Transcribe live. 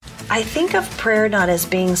I think of prayer not as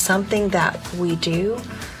being something that we do,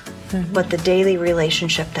 but the daily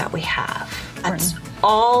relationship that we have. That's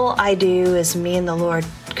all I do is me and the Lord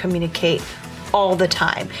communicate all the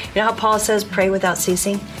time. You know how Paul says, pray without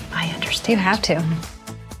ceasing? I understand. You have to.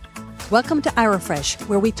 Welcome to IRAFresh,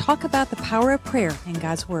 where we talk about the power of prayer and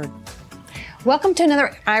God's Word. Welcome to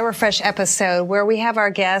another IRAFresh episode where we have our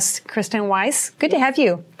guest, Kristin Weis. Good to have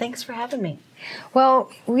you. Thanks for having me.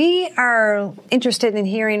 Well, we are interested in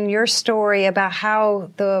hearing your story about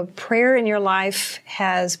how the prayer in your life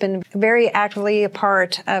has been very actively a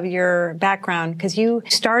part of your background, because you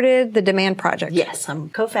started the Demand Project. Yes,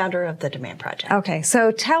 I'm co-founder of the Demand Project. Okay,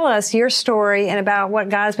 so tell us your story and about what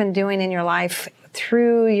God's been doing in your life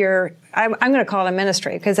through your, I'm going to call it a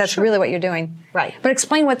ministry, because that's really what you're doing. Right. But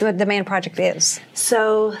explain what the Demand Project is.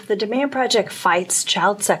 So the Demand Project fights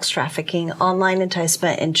child sex trafficking, online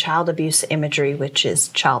enticement, and child abuse imagery, which is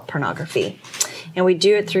child pornography. And we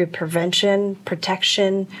do it through prevention,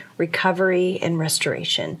 protection, recovery, and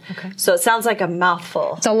restoration. Okay. So it sounds like a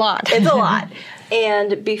mouthful. It's a lot. It's a lot.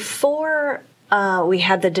 And before we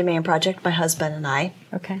had the Demand Project, my husband and I,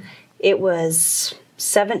 it was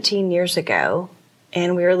 17 years ago.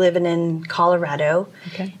 And we were living in Colorado,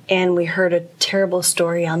 and we heard a terrible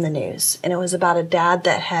story on the news. And it was about a dad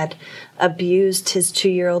that had abused his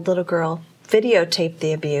 2-year-old little girl, videotaped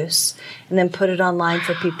the abuse, and then put it online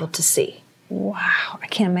for people to see. Wow, I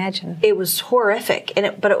can't imagine. It was horrific,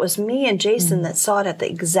 but it was me and Jason that saw it at the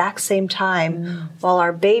exact same time while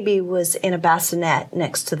our baby was in a bassinet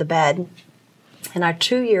next to the bed, and our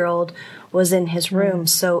 2-year-old was in his room,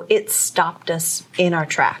 so it stopped us in our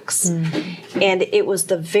tracks. And it was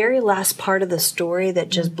the very last part of the story that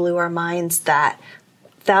just blew our minds, that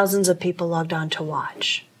thousands of people logged on to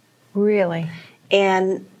watch. Really?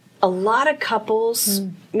 And a lot of couples,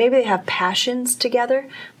 maybe they have passions together,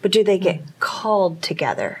 but do they get called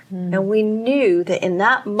together? And we knew that in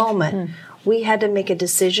that moment, we had to make a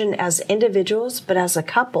decision as individuals, but as a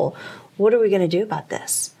couple, what are we going to do about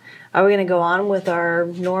this? Are we going to go on with our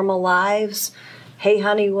normal lives? Hey,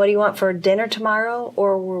 honey, what do you want for dinner tomorrow?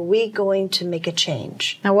 Or were we going to make a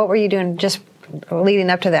change? Now, what were you doing just leading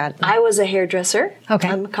up to that? I was a hairdresser. Okay.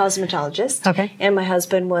 I'm a cosmetologist. Okay. And my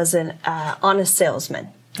husband was an honest salesman.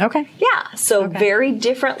 Okay. Yeah. So very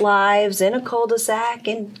different lives in a cul-de-sac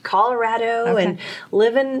in Colorado and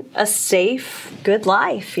living a safe, good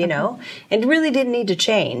life, you know, and really didn't need to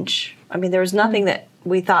change. I mean, there was nothing that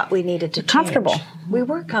we thought we needed to change. Comfortable. We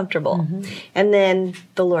were comfortable. And then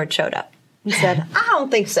the Lord showed up. He said, I don't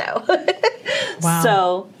think so. Wow.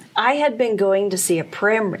 So I had been going to see a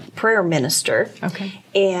prayer minister. Okay.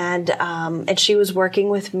 And she was working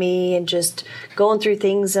with me and just going through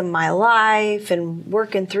things in my life and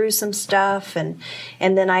working through some stuff. And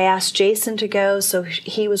then I asked Jason to go, so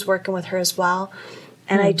he was working with her as well.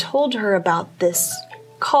 And I told her about this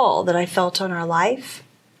call that I felt on our life.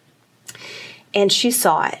 And she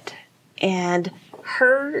saw it. And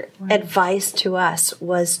her advice to us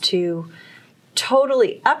was to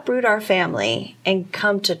totally uproot our family and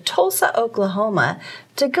come to Tulsa, Oklahoma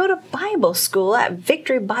to go to Bible school at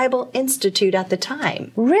Victory Bible Institute at the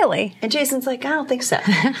time. Really? And Jason's like, I don't think so.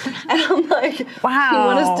 And I'm like, wow. You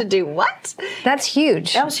want us to do what? That's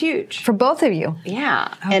huge. That was huge. For both of you.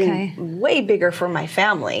 Yeah. Okay. And way bigger for my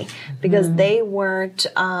family because they weren't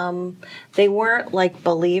like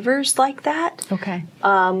believers like that. Okay.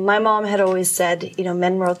 My mom had always said, you know,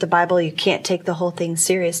 men wrote the Bible, you can't take the whole thing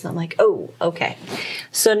serious. And I'm like, oh, okay.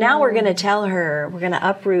 So now we're going to tell her, we're going to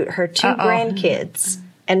uproot her 2 grandkids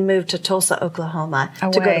and move to Tulsa, Oklahoma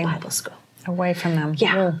to go to Bible school. Away from them.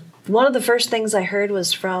 Yeah. One of the first things I heard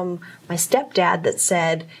was from my stepdad that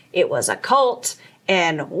said it was a cult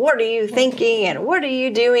and what are you thinking and what are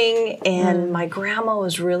you doing? And my grandma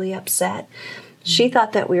was really upset. She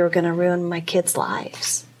thought that we were going to ruin my kids'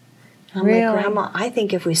 lives. And I'm like, Grandma, I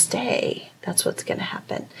think if we stay, that's what's going to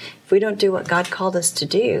happen. If we don't do what God called us to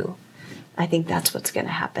do, I think that's what's going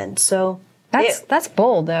to happen. So that's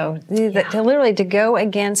bold, though, to literally to go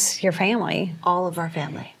against your family. All of our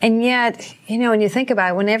family. And yet, you know, when you think about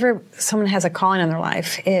it, whenever someone has a calling on their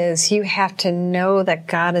life, is you have to know that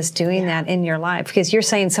God is doing that in your life. Because you're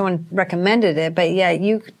saying someone recommended it, but yet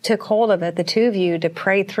you took hold of it, the two of you, to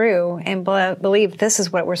pray through and believe this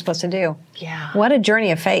is what we're supposed to do. Yeah. What a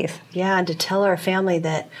journey of faith. Yeah, and to tell our family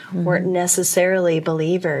that weren't necessarily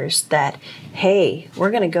believers that, hey,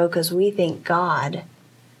 we're going to go because we think God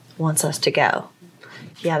wants us to go.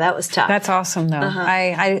 Yeah, that was tough. That's awesome, though.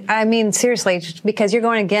 I mean, seriously, because you're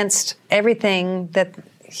going against everything that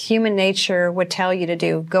human nature would tell you to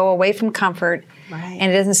do. Go away from comfort. Right.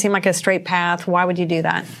 And it doesn't seem like a straight path. Why would you do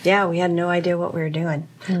that? Yeah, we had no idea what we were doing.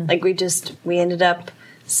 Like we ended up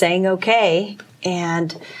sang okay.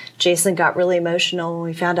 And Jason got really emotional when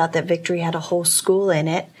we found out that Victory had a whole school in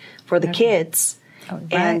it for the kids. Oh,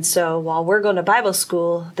 right. And so while we're going to Bible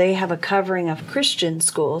school, they have a covering of Christian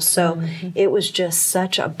school. So it was just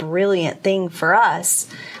such a brilliant thing for us.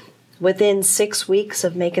 Within 6 weeks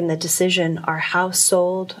of making the decision, our house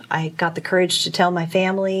sold. I got the courage to tell my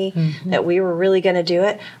family that we were really going to do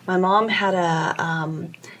it. My mom had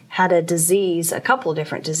a disease, a couple of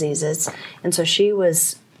different diseases, and so she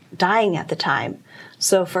was dying at the time.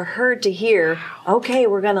 So for her to hear, okay,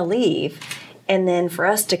 we're going to leave, and then for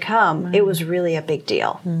us to come, it was really a big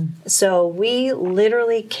deal. So we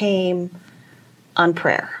literally came on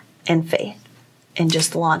prayer and faith and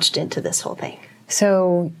just launched into this whole thing.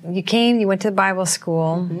 So you came, you went to Bible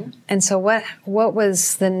school, and so what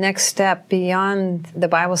was the next step beyond the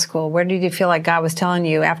Bible school? Where did you feel like God was telling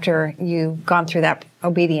you after you gone through that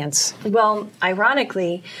obedience? Well,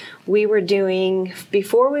 ironically,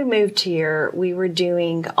 before we moved here, we were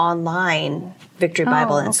doing online Victory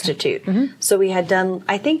Bible Institute. So we had done,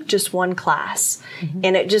 I think, just one class,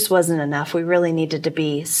 and it just wasn't enough. We really needed to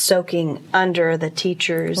be soaking under the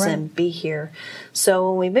teachers and be here. So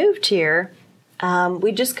when we moved here,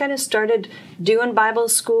 we just kind of started doing Bible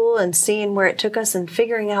school and seeing where it took us and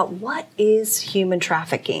figuring out what is human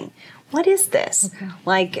trafficking. What is this?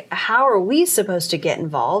 Like, how are we supposed to get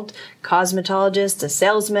involved? Cosmetologists, a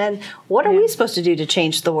salesman. What are we supposed to do to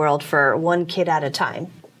change the world for one kid at a time?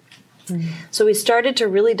 So we started to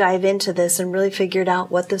really dive into this and really figured out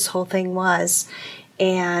what this whole thing was.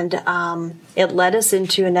 And it led us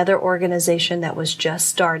into another organization that was just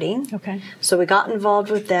starting. So we got involved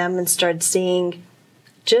with them and started seeing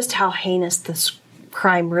just how heinous this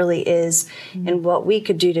crime really is and what we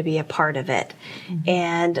could do to be a part of it.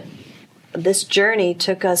 And this journey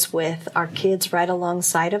took us with our kids right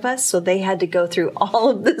alongside of us, so they had to go through all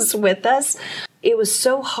of this with us. It was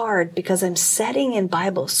so hard because I'm sitting in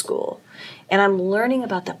Bible school and I'm learning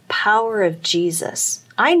about the power of Jesus.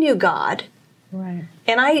 I knew God. Right.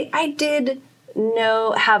 And I did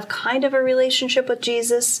have kind of a relationship with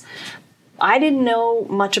Jesus. I didn't know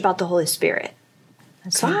much about the Holy Spirit.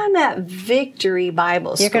 So I'm at Victory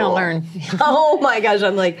Bible School. You're going to learn. Oh my gosh.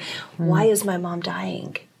 I'm like, why is my mom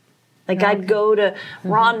dying? Like I'd go to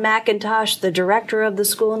Ron McIntosh, the director of the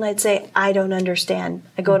school, and I'd say, I don't understand.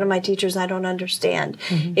 I go to my teachers, I don't understand.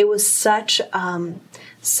 It was such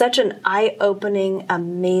an eye-opening,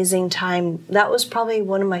 amazing time. That was probably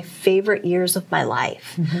one of my favorite years of my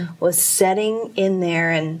life, was sitting in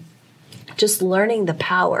there and just learning the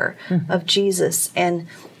power of Jesus and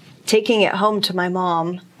taking it home to my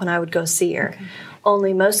mom when I would go see her.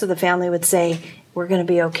 Only most of the family would say, we're going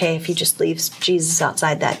to be okay if you just leave Jesus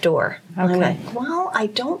outside that door. I'm like, well, I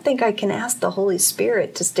don't think I can ask the Holy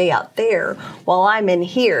Spirit to stay out there while I'm in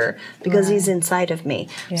here because he's inside of me.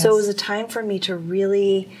 So it was a time for me to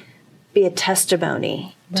really be a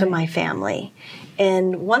testimony to my family.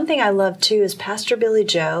 And one thing I love too is Pastor Billy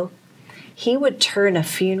Joe, he would turn a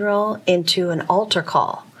funeral into an altar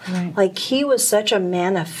call. Like he was such a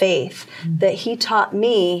man of faith that he taught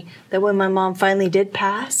me that when my mom finally did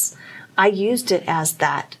pass, I used it as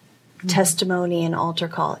that testimony and altar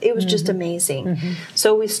call. It was just amazing.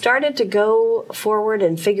 So we started to go forward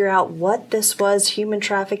and figure out what this was, human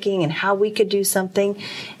trafficking, and how we could do something.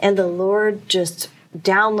 And the Lord just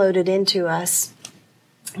downloaded into us,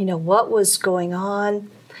 what was going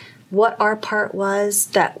on, what our part was,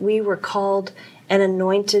 that we were called and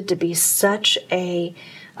anointed to be such a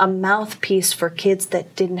mouthpiece for kids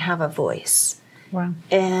that didn't have a voice.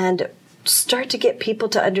 And start to get people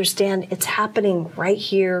to understand it's happening right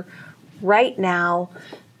here, right now,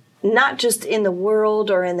 not just in the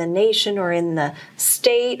world or in the nation or in the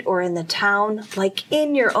state or in the town, like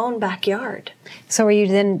in your own backyard. So were you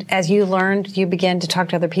then, as you learned, you began to talk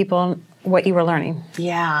to other people what you were learning?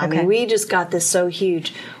 Yeah, I mean, we just got this so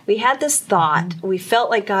huge. We had this thought. We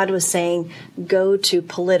felt like God was saying, go to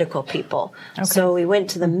political people. So we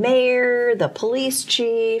went to the mayor, the police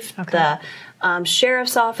chief, the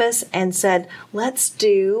sheriff's office, and said, let's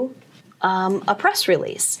do a press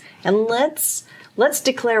release, and let's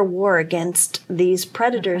declare war against these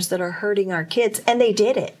predators that are hurting our kids. And they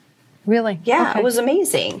did it. Really? Yeah, it was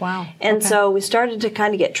amazing. Wow. And so we started to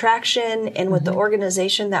kind of get traction, and with the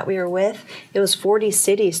organization that we were with, it was 40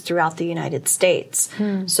 cities throughout the United States.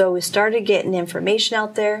 So we started getting information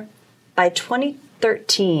out there. By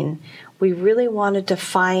 2013, we really wanted to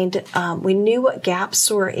find, we knew what gaps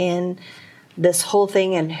were in this whole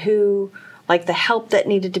thing and who like the help that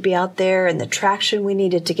needed to be out there and the traction we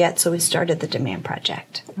needed to get. So we started the Demand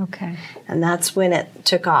Project. Okay. And that's when it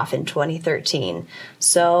took off in 2013.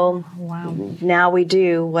 So wow. Now we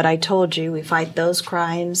do what I told you. We fight those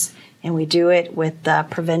crimes, and we do it with the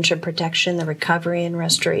prevention, protection, the recovery, and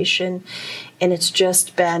restoration. And it's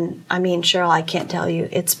just been, I mean, Cheryl, I can't tell you,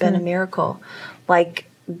 it's been a miracle. Like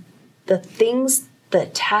the things, the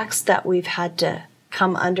attacks that we've had to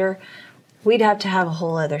come under, we'd have to have a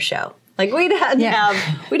whole other show. Like we'd have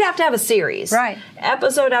to have a series, right?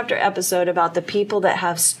 Episode after episode about the people that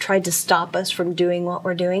have tried to stop us from doing what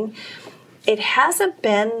we're doing. It hasn't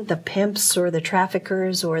been the pimps or the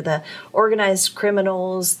traffickers or the organized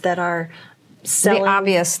criminals that are selling.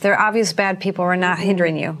 They're obvious bad people are not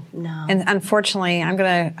hindering you. No. And unfortunately,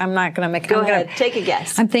 I'm not gonna make. Go ahead, take a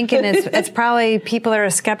guess. I'm thinking it's probably people that are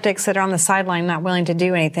skeptics that are on the sideline, not willing to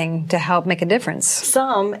do anything to help make a difference.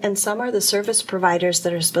 Some are the service providers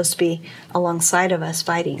that are supposed to be alongside of us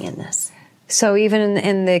fighting in this. So even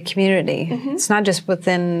in the community, it's not just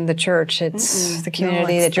within the church; it's the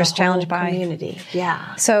community that you're challenged by. Community,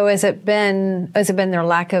 yeah. So has it been their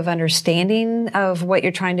lack of understanding of what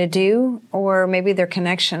you're trying to do, or maybe their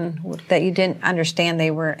connection that you didn't understand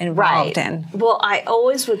they were involved in? Well, I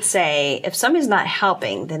always would say if somebody's not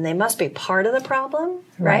helping, then they must be part of the problem,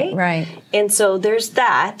 right? Right. And so there's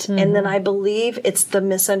that, and then I believe it's the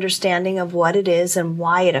misunderstanding of what it is and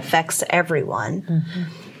why it affects everyone.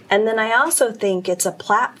 And then I also think it's a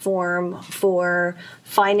platform for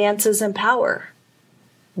finances and power.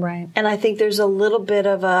 Right. And I think there's a little bit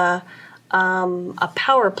of a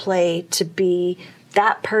power play to be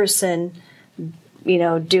that person,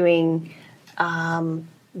 doing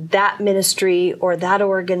that ministry or that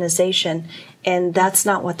organization. And that's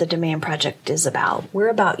not what the Demand Project is about. We're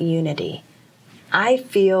about unity. I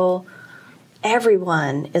feel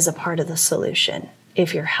everyone is a part of the solution.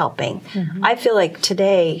 If you're helping. I feel like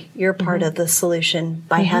today you're part of the solution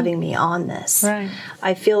by having me on this. Right.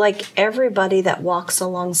 I feel like everybody that walks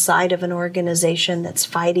alongside of an organization that's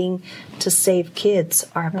fighting to save kids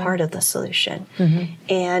are a part of the solution.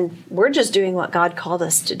 And we're just doing what God called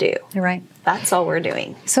us to do. Right. That's all we're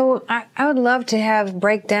doing. So I would love to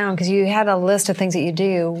break down, because you had a list of things that you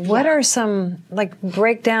do. What are some,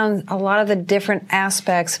 break down a lot of the different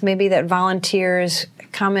aspects, maybe that volunteers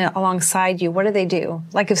come alongside you. What do they do?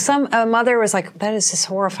 Like if a mother was like, that is just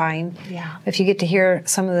horrifying. Yeah. If you get to hear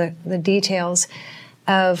some of the details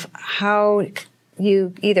of how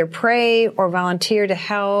you either pray or volunteer to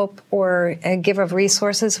help or give of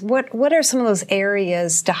resources, what are some of those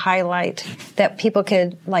areas to highlight that people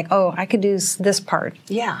could I could do this part?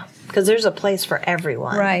 Yeah, because there's a place for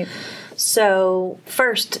everyone. Right. So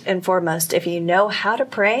first and foremost, if you know how to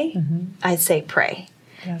pray, I say pray.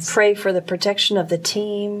 Yes. Pray for the protection of the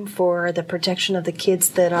team, for the protection of the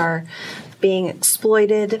kids that are being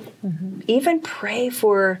exploited. Even pray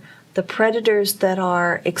for the predators that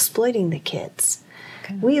are exploiting the kids.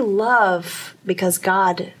 Okay. We love because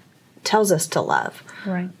God tells us to love.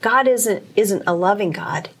 Right. God isn't a loving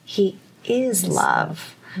God. He is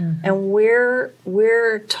love. And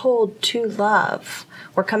we're told to love.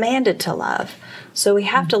 We're commanded to love. So we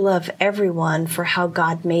have to love everyone for how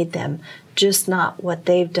God made them, just not what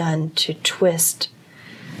they've done to twist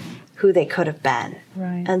who they could have been.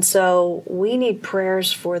 Right. And so we need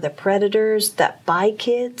prayers for the predators that buy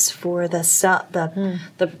kids, for the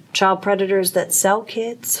child predators that sell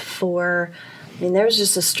kids, there's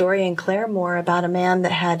just a story in Claremore about a man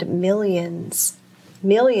that had millions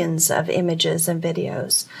of images and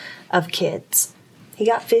videos of kids. He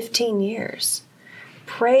got 15 years.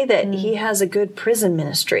 Pray that he has a good prison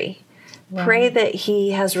ministry. Wow. Pray that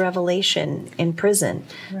he has revelation in prison.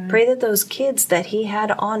 Right. Pray that those kids that he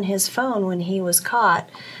had on his phone when he was caught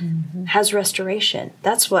has restoration.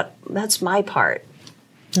 That's my part.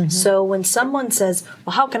 So when someone says,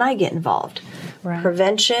 well, how can I get involved? Right.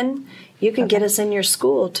 Prevention, you can get us in your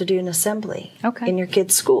school to do an assembly in your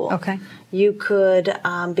kid's school. Okay. You could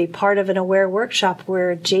be part of an Aware workshop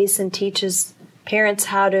where Jason teaches parents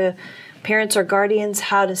or guardians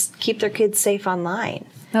how to keep their kids safe online.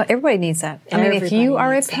 No, everybody needs that. If you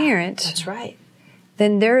are a parent, that's right,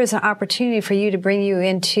 then there is an opportunity for you to bring you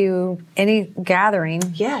into any gathering.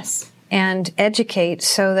 Yes. And educate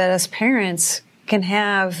so that as parents can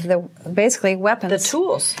have basically weapons. The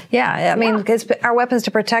tools. Yeah. Because our weapons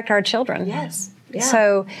to protect our children. Yes. Yeah.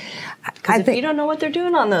 So if you don't know what they're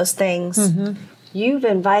doing on those things, you've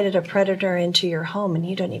invited a predator into your home and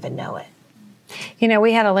you don't even know it. You know,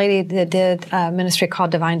 we had a lady that did a ministry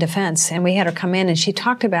called Divine Defense, and we had her come in, and she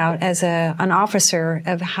talked about as an officer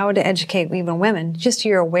of how to educate even women, just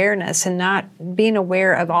your awareness and not being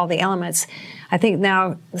aware of all the elements. I think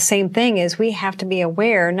now the same thing is we have to be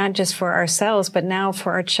aware, not just for ourselves, but now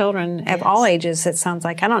for our children of all ages, it sounds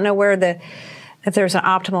like. I don't know if there's an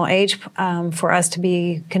optimal age for us to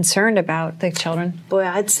be concerned about the children. Boy,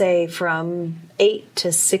 I'd say from 8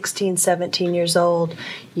 to 16, 17 years old,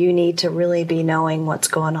 you need to really be knowing what's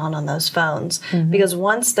going on those phones. Because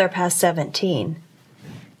once they're past 17,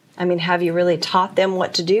 I mean, have you really taught them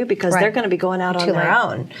what to do? Because they're going to be going out on their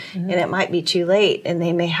own, and it might be too late, and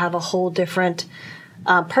they may have a whole different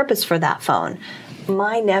purpose for that phone.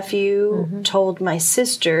 My nephew told my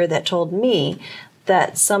sister that told me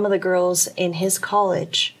that some of the girls in his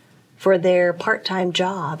college, for their part-time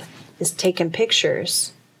job, is taking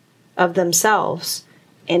pictures of themselves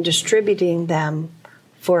and distributing them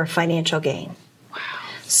for financial gain. Wow.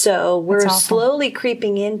 So we're slowly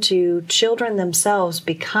creeping into children themselves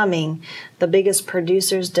becoming the biggest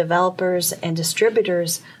producers, developers, and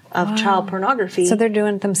distributors of child pornography. So they're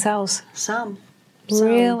doing it themselves. Some.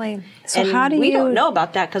 Really? So and how do we don't know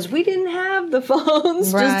about that because we didn't have the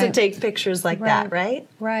phones just to take pictures like that, right?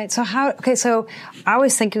 Right. So so I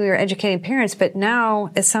always think we were educating parents, but now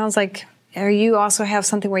it sounds like you also have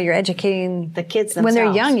something where you're educating the kids themselves. When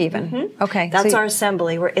they're young even. Okay. That's our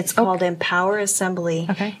assembly. It's called Empower Assembly.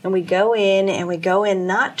 Okay. And we go in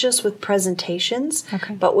not just with presentations,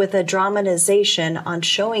 but with a dramatization on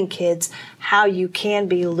showing kids how you can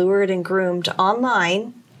be lured and groomed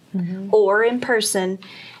online or in person,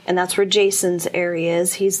 and that's where Jason's area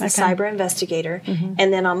is. He's the cyber investigator.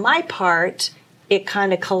 And then on my part, it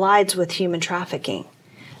kind of collides with human trafficking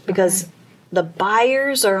because the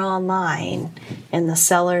buyers are online and the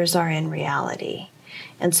sellers are in reality.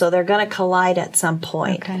 And so they're going to collide at some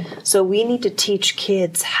point. So we need to teach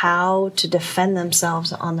kids how to defend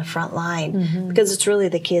themselves on the front line because it's really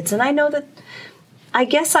the kids. And I know that, I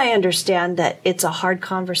guess I understand that it's a hard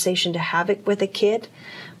conversation to have it with a kid.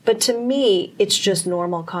 But to me, it's just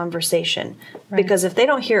normal conversation. Because if they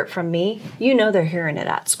don't hear it from me, you know they're hearing it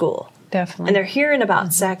at school. Definitely. And they're hearing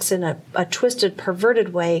about sex in a twisted,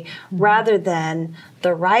 perverted way rather than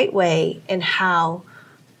the right way in how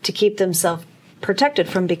to keep themselves protected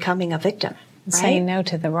from becoming a victim. Saying no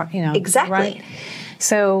to the, Exactly. Right.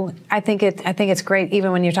 So I think it's great,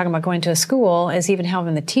 even when you're talking about going to a school, is even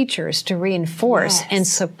helping the teachers to reinforce and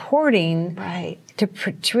supporting to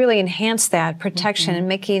really enhance that protection and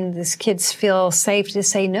making these kids feel safe to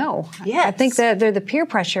say no. Yes. I think that they're the peer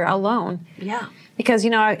pressure alone. Yeah. Because,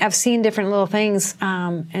 I've seen different little things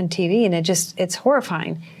on TV, and it's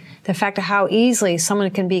horrifying. The fact of how easily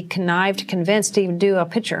someone can be convinced to even do a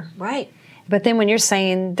picture. Right. But then when you're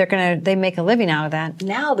saying they make a living out of that.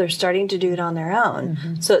 Now they're starting to do it on their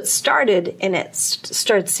own. So it started, and it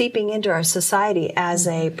started seeping into our society as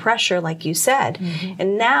a pressure, like you said.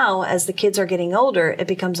 And now, as the kids are getting older, it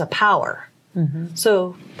becomes a power.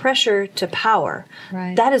 So pressure to power.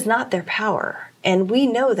 That is not their power. And we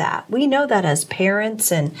know that. We know that as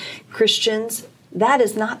parents and Christians. That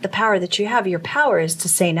is not the power that you have. Your power is to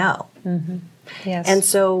say no. Yes. And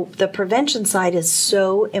so the prevention side is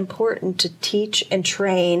so important to teach and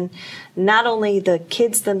train not only the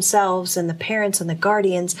kids themselves and the parents and the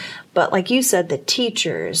guardians, but like you said, the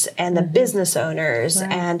teachers and the business owners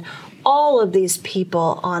and all of these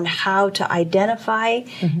people on how to identify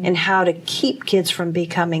and how to keep kids from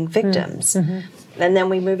becoming victims. And then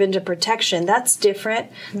we move into protection. That's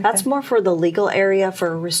different. That's more for the legal area,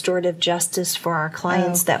 for restorative justice for our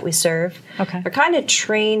clients that we serve. They're kind of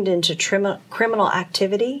trained into criminal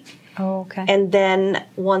activity. And then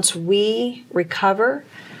once we recover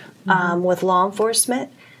with law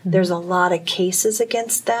enforcement, there's a lot of cases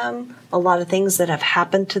against them, a lot of things that have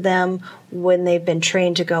happened to them when they've been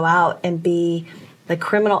trained to go out and be the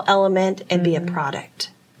criminal element and be a product.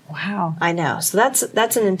 Wow. I know. So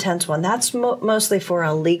that's an intense one. That's mostly for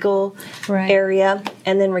a legal area.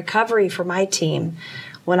 And then recovery for my team,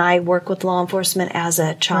 when I work with law enforcement as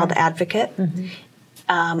a child advocate,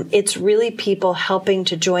 it's really people helping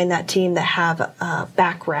to join that team that have a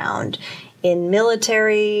background in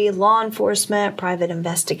military, law enforcement, private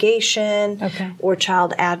investigation, or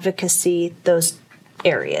child advocacy, those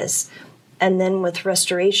areas. And then with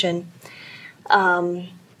restoration,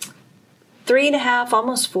 3.5,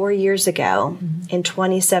 almost 4 years ago, in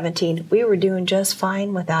 2017, we were doing just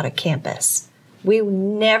fine without a campus. We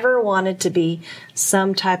never wanted to be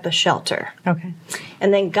some type of shelter.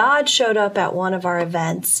 And then God showed up at one of our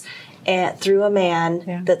events through a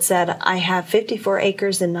man that said, I have 54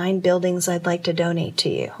 acres and 9 buildings I'd like to donate to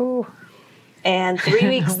you. And 3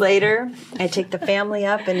 weeks later, I take the family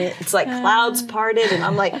up, and it's like clouds parted, and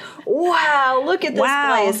I'm like, wow, look at this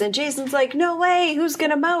place. And Jason's like, no way, who's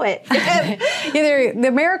going to mow it? Either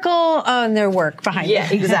the miracle and their work behind it.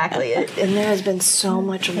 Yeah, exactly. And there has been so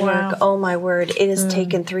much work. Wow. Oh, my word. It has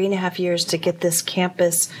taken 3.5 years to get this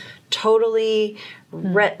campus totally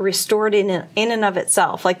restored in and of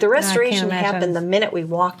itself. Like the restoration happened the minute we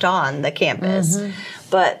walked on the campus.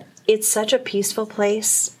 But it's such a peaceful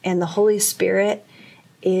place, and the Holy Spirit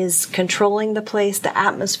is controlling the place. The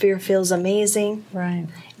atmosphere feels amazing. Right.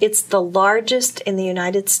 It's the largest in the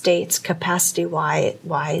United States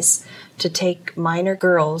capacity-wise to take minor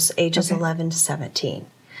girls ages 11 to 17.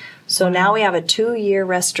 So now we have a 2-year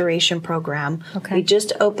restoration program. Okay. We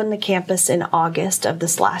just opened the campus in August of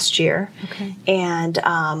this last year. Okay. And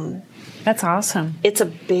that's awesome. It's a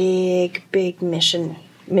big, big mission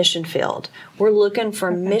field. We're looking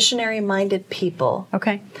for missionary-minded people.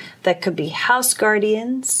 Okay. That could be house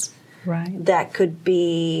guardians. Right. That could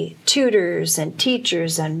be tutors and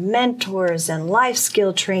teachers and mentors and life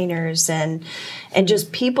skill trainers and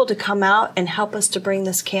just people to come out and help us to bring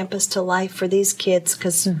this campus to life for these kids.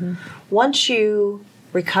 Because once you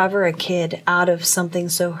recover a kid out of something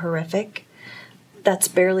so horrific, that's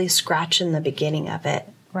barely scratching the beginning of it.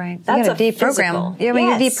 Right. That's you got to deprogram. Yeah,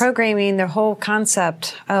 you're deprogramming the whole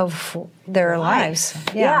concept of their lives.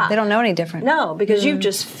 Yeah. They don't know any different. No, because you've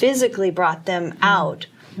just physically brought them out,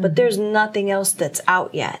 but there's nothing else that's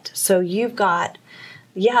out yet. So you've got,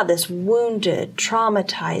 this wounded,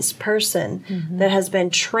 traumatized person that has been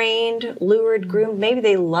trained, lured, groomed. Maybe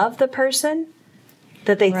they love the person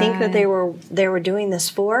that they think that they were doing this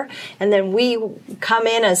for, and then we come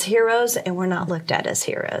in as heroes and we're not looked at as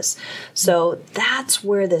heroes. So that's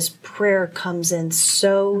where this prayer comes in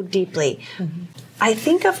so deeply. I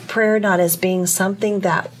think of prayer not as being something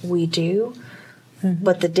that we do,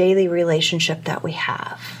 but the daily relationship that we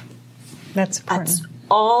have. That's important. That's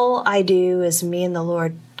all I do is me and the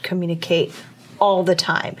Lord communicate all the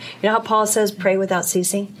time. You know how Paul says, pray without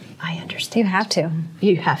ceasing? I understand. You have to.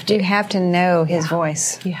 You have to. You have to know his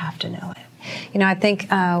voice. You have to know it. You know, I think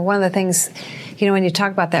one of the things, when you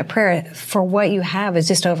talk about that prayer, for what you have is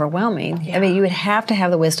just overwhelming. Yeah. I mean, you would have to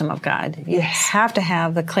have the wisdom of God. You have to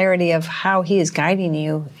have the clarity of how he is guiding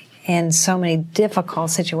you in so many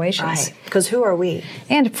difficult situations. Right. Because who are we?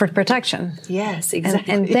 And for protection. Yes,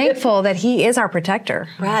 exactly. And thankful that he is our protector.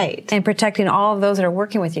 Right. And protecting all of those that are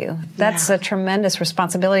working with you. That's a tremendous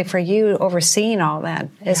responsibility for you overseeing all that,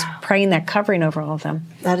 is praying that covering over all of them.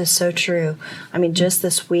 That is so true. I mean, just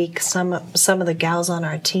this week, some of the gals on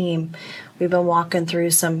our team, we've been walking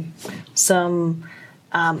through some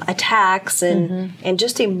attacks and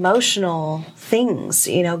just emotional things,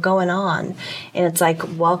 going on. And it's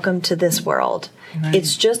like, welcome to this world. Right.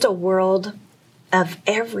 It's just a world of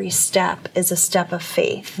every step is a step of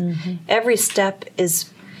faith. Every step is,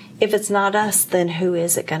 if it's not us, then who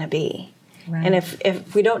is it going to be? Right. And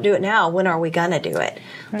if we don't do it now, when are we going to do it?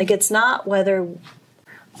 Right. Like, it's not whether...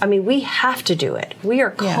 I mean, we have to do it. We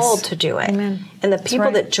are called to do it. Amen. And the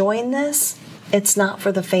people that join this, it's not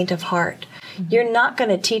for the faint of heart. You're not going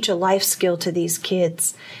to teach a life skill to these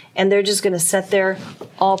kids, and they're just going to sit there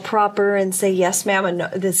all proper and say, yes, ma'am, and no,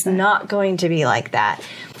 it's not going to be like that.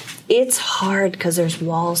 It's hard because there's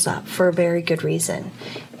walls up for a very good reason.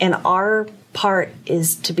 And our part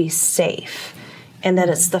is to be safe, and that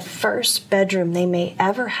it's the first bedroom they may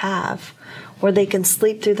ever have where they can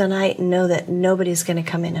sleep through the night and know that nobody's going to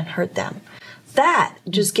come in and hurt them. That,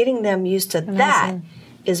 just getting them used to that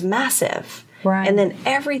is massive. Right. And then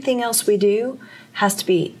everything else we do has to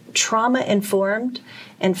be trauma-informed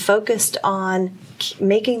and focused on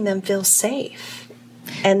making them feel safe.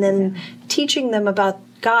 And then teaching them about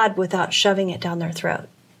God without shoving it down their throat.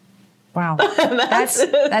 Wow.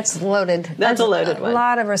 That's loaded. That's a loaded one. A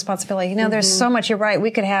lot of responsibility. There's so much. You're right.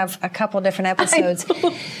 We could have a couple different episodes.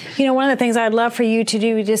 One of the things I'd love for you to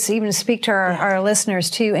do, just even speak to our listeners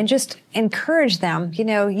too, and just encourage them.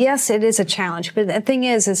 Yes, it is a challenge, but the thing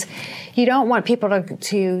is you don't want people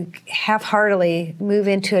to half-heartedly move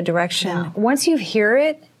into a direction. No. Once you hear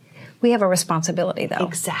it, we have a responsibility, though.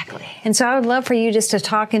 Exactly. And so I would love for you just to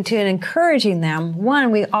talk into and encouraging them. One,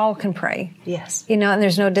 we all can pray. Yes. And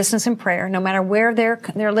there's no distance in prayer, no matter where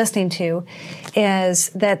they're listening to, is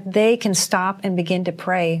that they can stop and begin to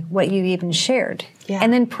pray what you even shared. Yeah.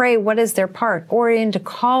 And then pray what is their part, or to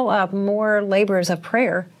call up more laborers of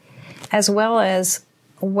prayer, as well as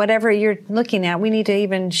whatever you're looking at. We need to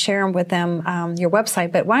even share them with them, your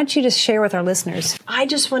website. But why don't you just share with our listeners? I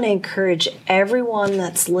just want to encourage everyone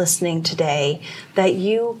that's listening today that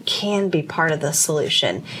you can be part of the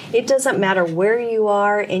solution. It doesn't matter where you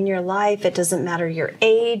are in your life. It doesn't matter your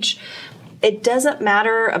age. it doesn't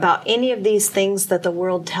matter about any of these things that the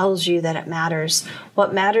world tells you that it matters.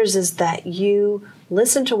 What matters is that you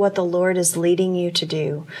listen to what the Lord is leading you to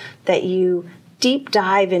do, that you deep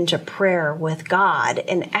dive into prayer with God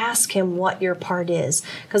and ask Him what your part is.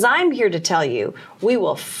 Because I'm here to tell you, we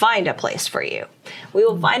will find a place for you. We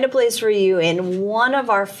will find a place for you in one of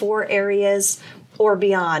our 4 areas or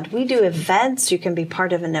beyond. We do events. You can be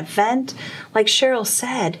part of an event. Like Cheryl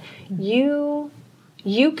said, you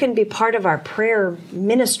can be part of our prayer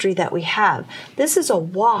ministry that we have. This is a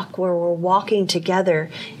walk where we're walking together,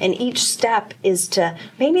 and each step is to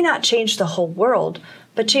maybe not change the whole world,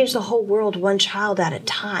 but change the whole world one child at a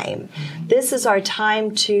time. This is our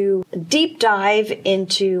time to deep dive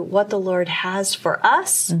into what the Lord has for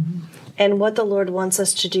us and what the Lord wants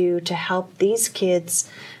us to do to help these kids,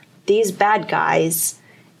 these bad guys,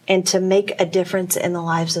 and to make a difference in the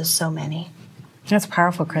lives of so many. That's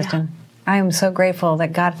powerful, Kristin. Yeah. I am so grateful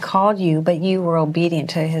that God called you, but you were obedient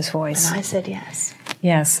to His voice. And I said yes.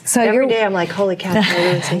 Yes. So every day I'm like, holy cow, I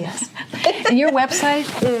really say yes. And your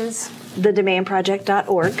website is?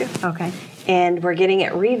 thedemandproject.org. Okay. And we're getting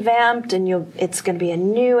it revamped, and it's going to be a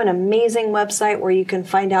new and amazing website where you can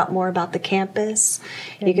find out more about the campus.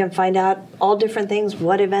 Okay. You can find out all different things,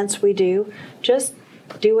 what events we do. Just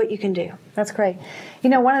do what you can do. That's great. You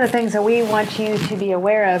know, one of the things that we want you to be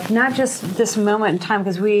aware of, not just this moment in time,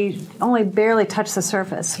 because we only barely touch the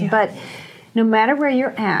surface, but no matter where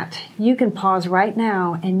you're at, you can pause right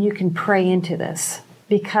now and you can pray into this,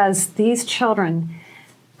 because these children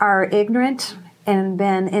are ignorant and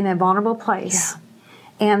been in a vulnerable place,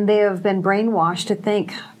 and they have been brainwashed to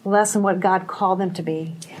think less than what God called them to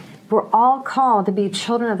be. We're all called to be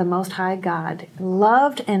children of the Most High God,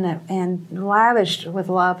 loved and lavished with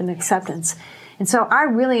love and acceptance. And so I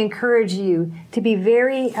really encourage you to be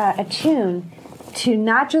very attuned to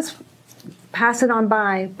not just pass it on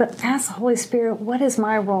by, but ask the Holy Spirit, what is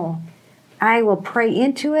my role? I will pray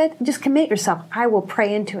into it. Just commit yourself. I will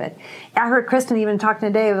pray into it. I heard Kristin even talking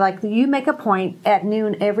today, like, you make a point at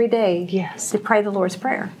noon every day to pray the Lord's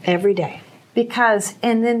Prayer. Every day. Because,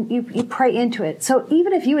 and then you pray into it. So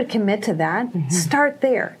even if you would commit to that, start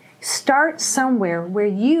there. Start somewhere where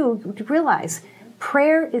you realize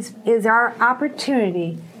prayer is our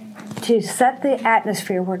opportunity to set the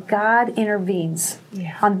atmosphere where God intervenes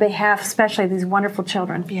on behalf, especially of these wonderful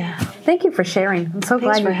children. Yeah. Thank you for sharing. I'm so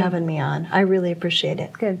glad Thanks for having me on. I really appreciate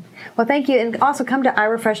it. Good. Well, thank you. And also come to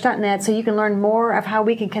irafresh.net so you can learn more of how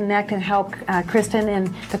we can connect and help Kristin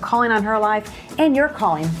and the calling on her life and your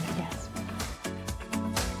calling.